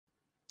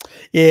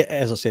Yeah,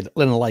 as I said,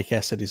 linoleic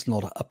acid is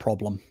not a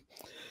problem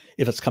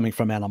if it's coming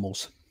from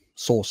animals,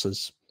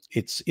 sources.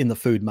 It's in the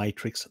food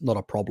matrix, not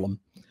a problem.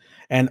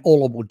 And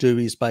all it will do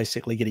is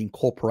basically get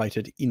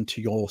incorporated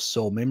into your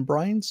cell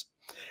membranes,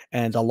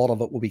 and a lot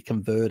of it will be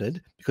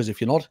converted, because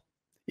if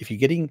you're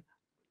getting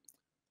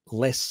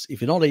less,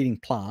 if you're not eating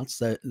plants,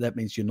 that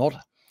means you're not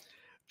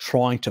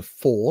trying to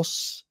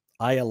force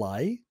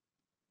ALA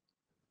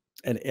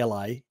and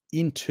LA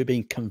into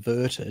being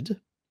converted,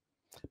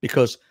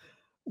 because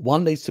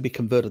one needs to be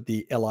converted.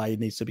 The LA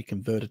needs to be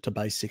converted to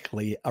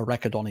basically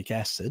arachidonic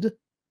acid,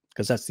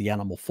 because that's the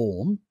animal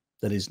form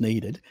that is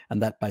needed,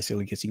 and that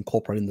basically gets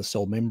incorporated in the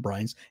cell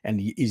membranes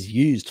and is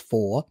used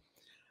for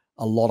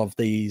a lot of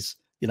these,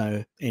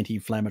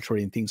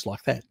 anti-inflammatory and things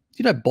like that.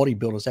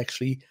 Bodybuilders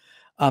actually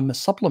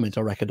supplement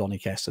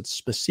arachidonic acid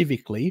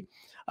specifically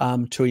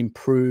to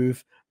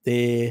improve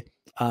their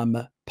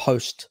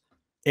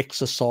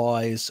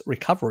post-exercise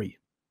recovery.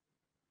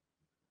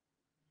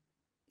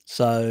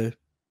 So,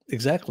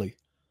 exactly.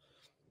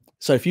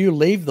 So if you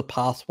leave the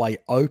pathway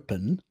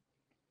open,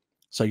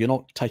 so you're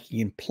not taking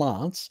in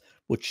plants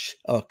which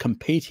are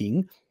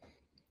competing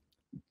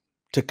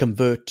to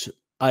convert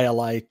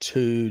ALA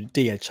to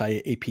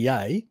DHA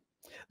EPA,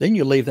 then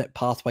you leave that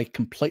pathway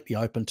completely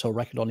open to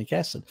arachidonic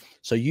acid.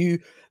 So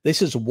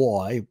this is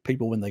why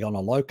people, when they go on a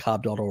low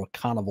carb diet or a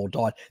carnivore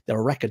diet, their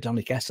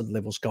arachidonic acid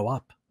levels go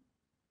up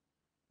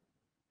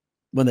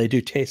when they do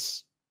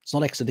tests. It's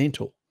not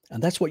accidental.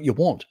 And that's what you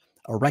want,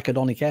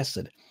 arachidonic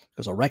acid,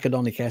 because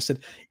arachidonic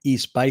acid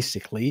is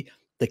basically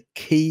the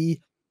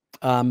key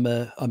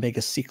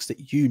omega-6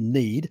 that you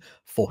need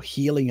for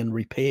healing and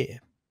repair.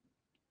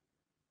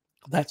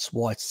 That's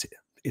why it's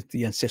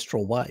the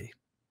ancestral way.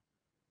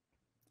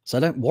 So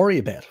don't worry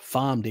about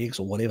farmed eggs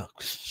or whatever.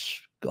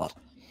 God,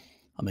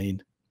 I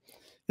mean,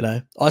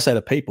 I say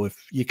to people, if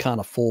you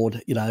can't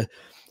afford,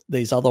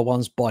 these other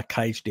ones, buy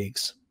caged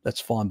eggs.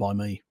 That's fine by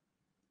me.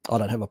 I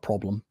don't have a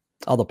problem.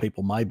 Other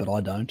people may, but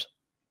I don't.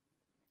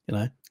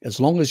 As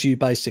long as you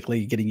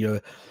basically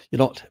you're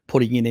not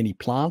putting in any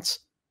plants,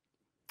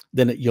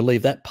 then you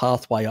leave that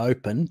pathway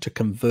open to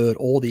convert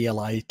all the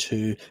LA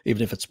to,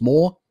 even if it's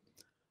more,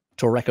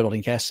 to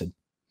arachidonic acid.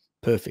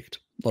 Perfect.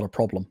 Not a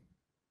problem.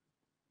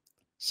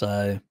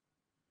 So,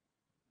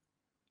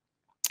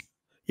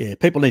 yeah,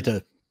 people need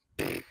to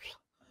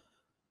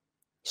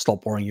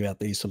stop worrying about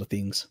these sort of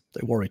things.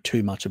 They worry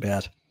too much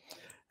about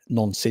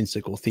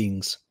nonsensical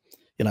things.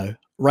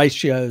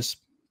 Ratios,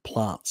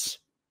 plants.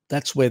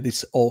 That's where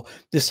this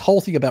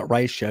whole thing about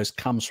ratios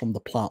comes from,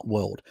 the plant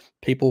world.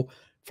 People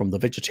from the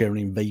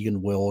vegetarian,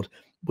 vegan world,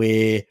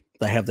 where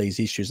they have these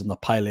issues, in the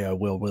paleo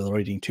world where they're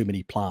eating too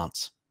many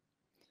plants.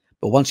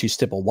 But once you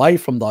step away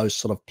from those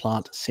sort of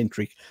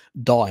plant-centric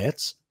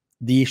diets,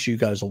 the issue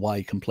goes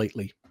away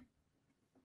completely.